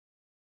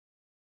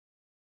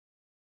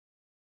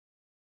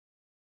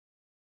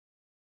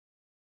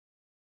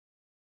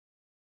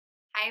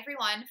Hi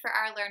everyone, for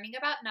our Learning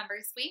About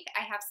Numbers week,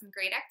 I have some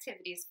great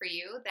activities for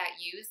you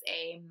that use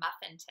a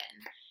muffin tin.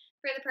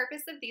 For the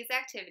purpose of these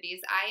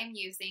activities, I am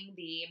using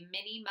the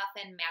Mini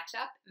Muffin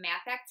Matchup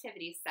Math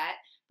Activity Set,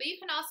 but you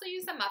can also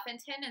use a muffin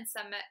tin and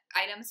some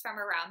items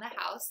from around the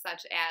house,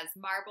 such as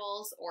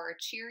marbles or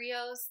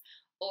Cheerios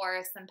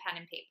or some pen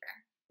and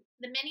paper.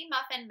 The Mini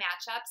Muffin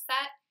Matchup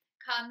Set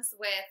comes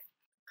with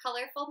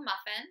colorful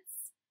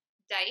muffins,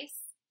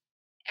 dice,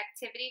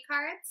 activity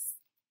cards,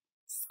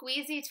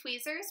 squeezy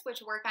tweezers,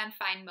 which work on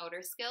fine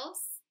motor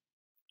skills,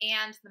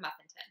 and the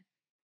muffin tin.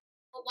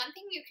 Well, one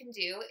thing you can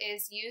do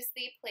is use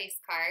the place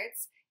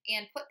cards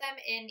and put them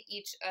in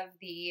each of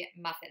the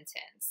muffin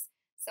tins.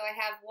 So I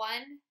have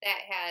one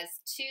that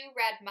has 2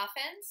 red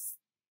muffins,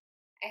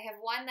 I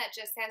have one that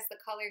just has the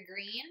color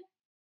green,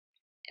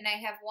 and I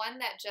have one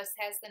that just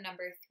has the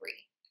number 3.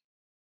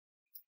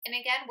 And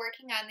again,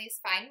 working on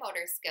these fine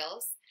motor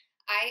skills,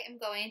 I am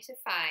going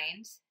to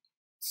find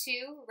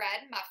 2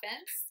 red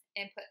muffins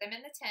and put them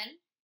in the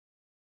tin.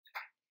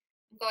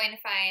 I'm going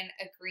to find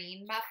a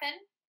green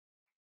muffin,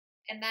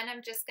 and then I'm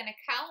just going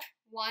to count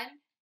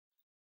 1,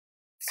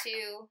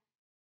 2,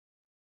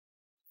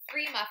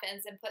 3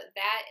 muffins and put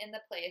that in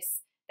the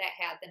place that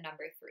had the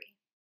number 3.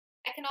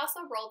 I can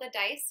also roll the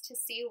dice to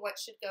see what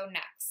should go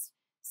next.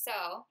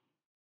 So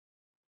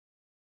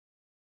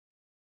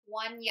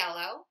 1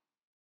 yellow,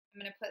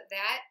 I'm going to put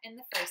that in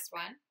the first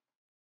one.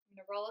 I'm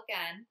going to roll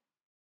again.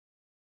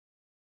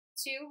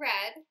 2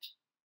 red,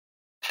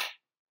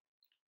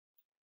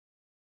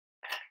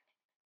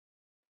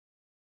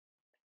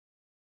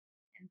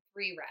 and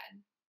 3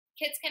 red.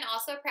 Kids can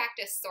also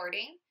practice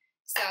sorting.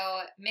 So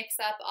mix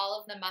up all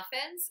of the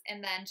muffins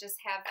and then just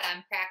have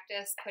them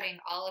practice putting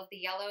all of the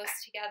yellows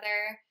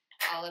together,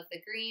 all of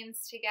the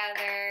greens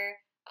together,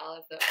 all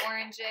of the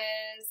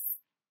oranges,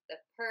 the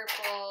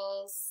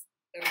purples,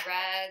 the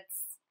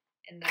reds,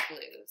 and the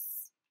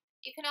blues.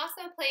 You can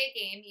also play a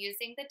game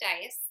using the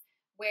dice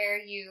where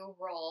you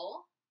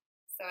roll.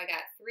 So I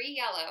got 3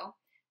 yellow,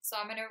 so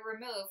I'm going to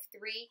remove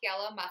 3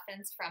 yellow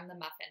muffins from the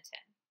muffin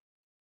tin.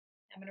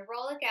 I'm going to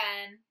roll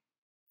again,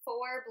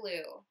 4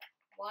 blue.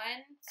 1,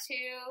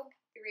 2,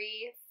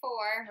 3,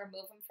 4,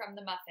 remove them from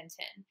the muffin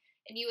tin.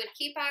 And you would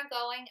keep on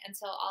going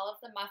until all of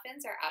the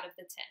muffins are out of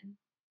the tin.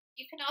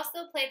 You can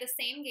also play the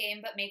same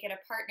game but make it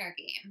a partner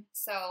game.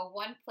 So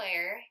one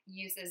player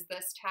uses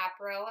this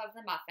top row of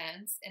the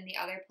muffins and the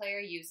other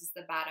player uses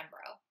the bottom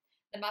row.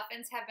 The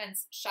muffins have been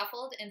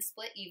shuffled and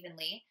split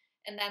evenly,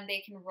 and then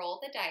they can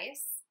roll the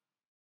dice.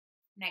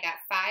 And I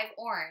got 5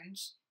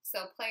 orange.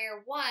 So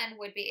player 1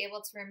 would be able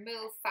to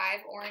remove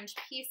 5 orange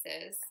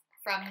pieces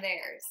from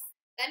theirs.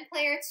 Then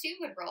player 2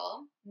 would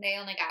roll, and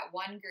they only got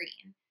 1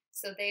 green,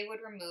 so they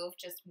would remove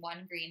just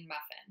 1 green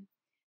muffin.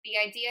 The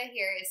idea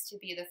here is to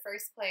be the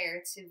first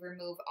player to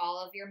remove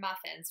all of your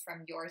muffins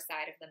from your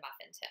side of the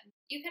muffin tin.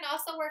 You can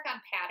also work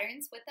on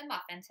patterns with the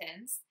muffin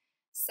tins.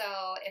 So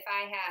if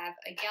I have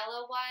a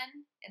yellow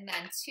one, and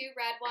then 2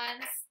 red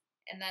ones,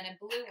 and then a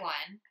blue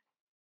one,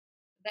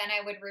 then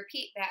I would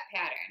repeat that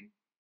pattern.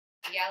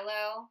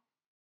 Yellow,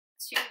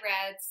 2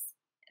 reds,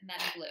 and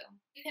then blue.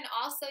 You can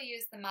also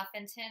use the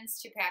muffin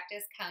tins to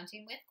practice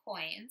counting with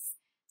coins.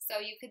 So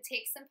you could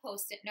take some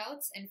Post-it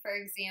notes, and for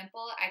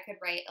example, I could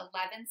write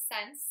 11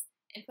 cents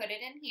and put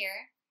it in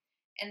here,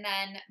 and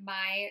then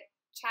my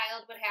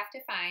child would have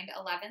to find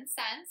 11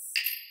 cents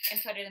and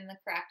put it in the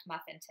correct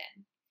muffin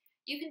tin.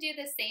 You can do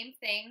the same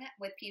thing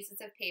with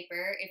pieces of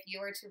paper if you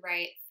were to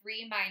write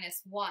 3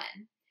 minus 1,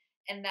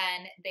 and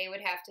then they would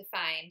have to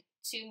find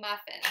 2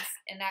 muffins,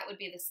 and that would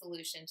be the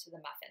solution to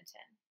the muffin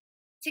tin.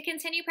 To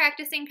continue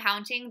practicing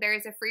counting, there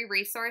is a free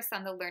resource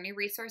on the Learning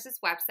Resources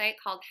website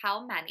called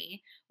How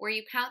Many, where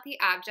you count the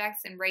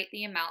objects and write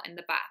the amount in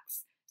the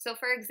box. So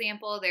for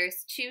example,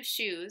 there's 2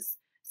 shoes,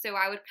 so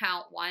I would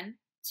count 1,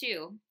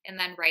 2, and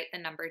then write the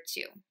number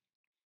 2.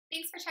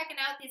 Thanks for checking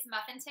out these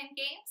muffin tin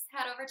games.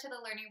 Head over to the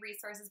Learning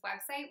Resources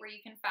website where you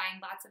can find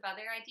lots of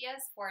other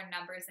ideas for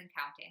numbers and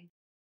counting.